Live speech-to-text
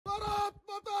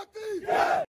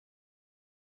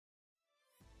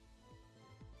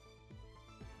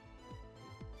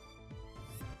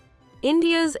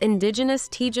India's indigenous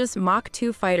Tejas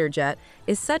MKII fighter jet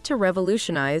is set to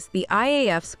revolutionize the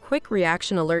IAF's quick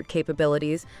reaction alert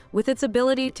capabilities with its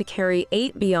ability to carry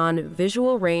 8 beyond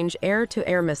visual range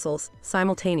air-to-air missiles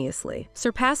simultaneously,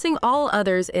 surpassing all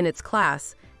others in its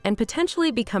class and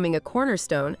potentially becoming a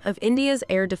cornerstone of India's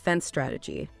air defense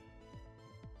strategy.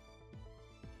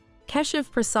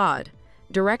 Keshav Prasad,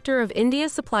 Director of India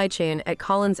Supply Chain at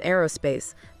Collins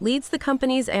Aerospace, leads the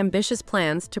company's ambitious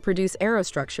plans to produce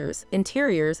aerostructures,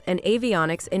 interiors, and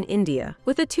avionics in India.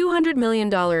 With a $200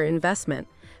 million investment,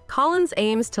 Collins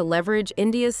aims to leverage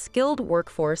India's skilled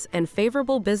workforce and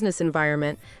favorable business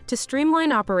environment to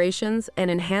streamline operations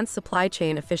and enhance supply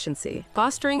chain efficiency,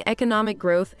 fostering economic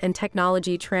growth and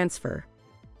technology transfer.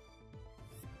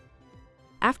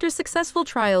 After successful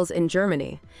trials in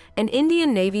Germany, an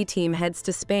Indian Navy team heads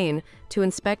to Spain to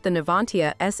inspect the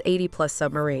Navantia S-80+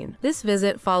 submarine. This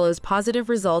visit follows positive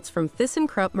results from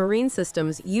ThyssenKrupp Marine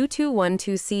Systems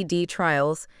U-212CD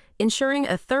trials, ensuring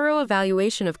a thorough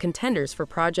evaluation of contenders for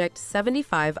Project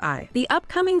 75I. The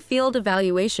upcoming field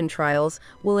evaluation trials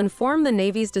will inform the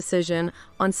Navy's decision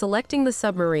on selecting the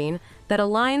submarine that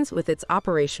aligns with its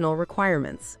operational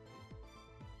requirements.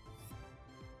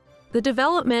 The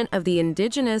development of the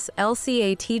indigenous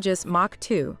LCA Tejas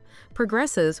MKII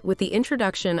progresses with the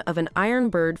introduction of an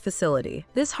Ironbird facility.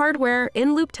 This hardware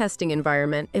in-loop testing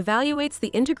environment evaluates the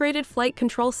Integrated Flight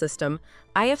Control System,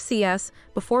 IFCS,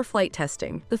 before flight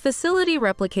testing. The facility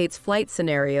replicates flight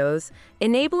scenarios,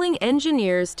 enabling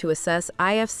engineers to assess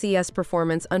IFCS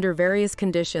performance under various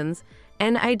conditions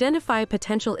and identify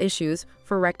potential issues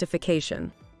for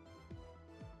rectification.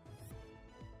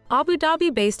 Abu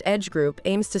Dhabi-based Edge Group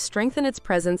aims to strengthen its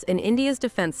presence in India's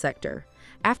defense sector,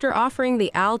 after offering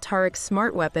the Al-Tariq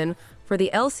smart weapon for the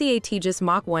LCA Tejas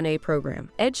Mk1A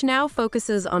program. Edge now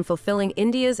focuses on fulfilling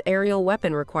India's aerial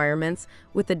weapon requirements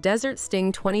with the Desert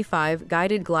Sting 25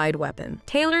 guided glide weapon.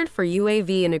 Tailored for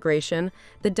UAV integration,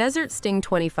 the Desert Sting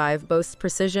 25 boasts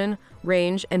precision,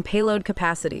 range, and payload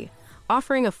capacity,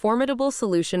 offering a formidable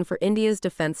solution for India's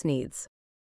defense needs.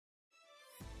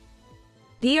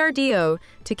 DRDO,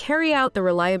 to carry out the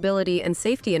reliability and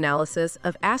safety analysis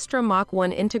of Astra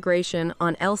Mk1 integration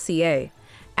on LCA,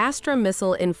 Astra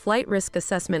Missile in-flight risk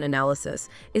assessment analysis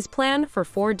is planned for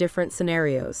 4 different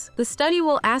scenarios. The study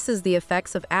will assess the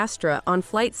effects of Astra on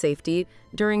flight safety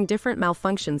during different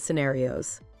malfunction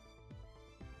scenarios.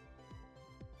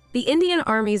 The Indian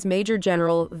Army's Major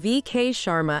General V.K.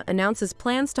 Sharma announces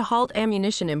plans to halt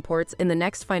ammunition imports in the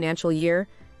next financial year,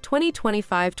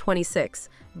 2025-26,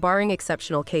 barring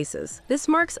exceptional cases. This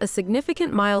marks a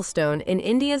significant milestone in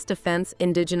India's defense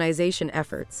indigenization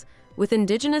efforts, with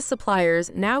indigenous suppliers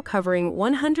now covering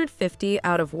 150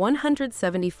 out of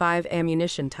 175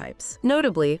 ammunition types.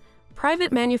 Notably,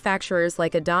 private manufacturers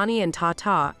like Adani and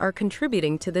Tata are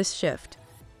contributing to this shift.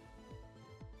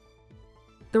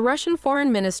 The Russian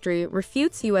Foreign Ministry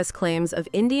refutes U.S. claims of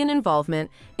Indian involvement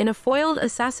in a foiled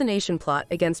assassination plot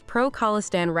against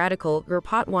pro-Khalistan radical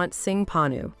Gurpatwant Singh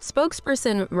Pannu.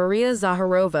 Spokesperson Maria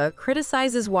Zakharova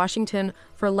criticizes Washington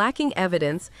for lacking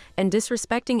evidence and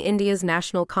disrespecting India's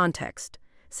national context,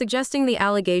 suggesting the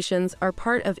allegations are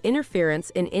part of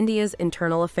interference in India's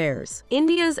internal affairs.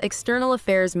 India's External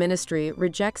Affairs Ministry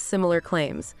rejects similar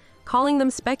claims, calling them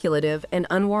speculative and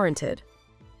unwarranted.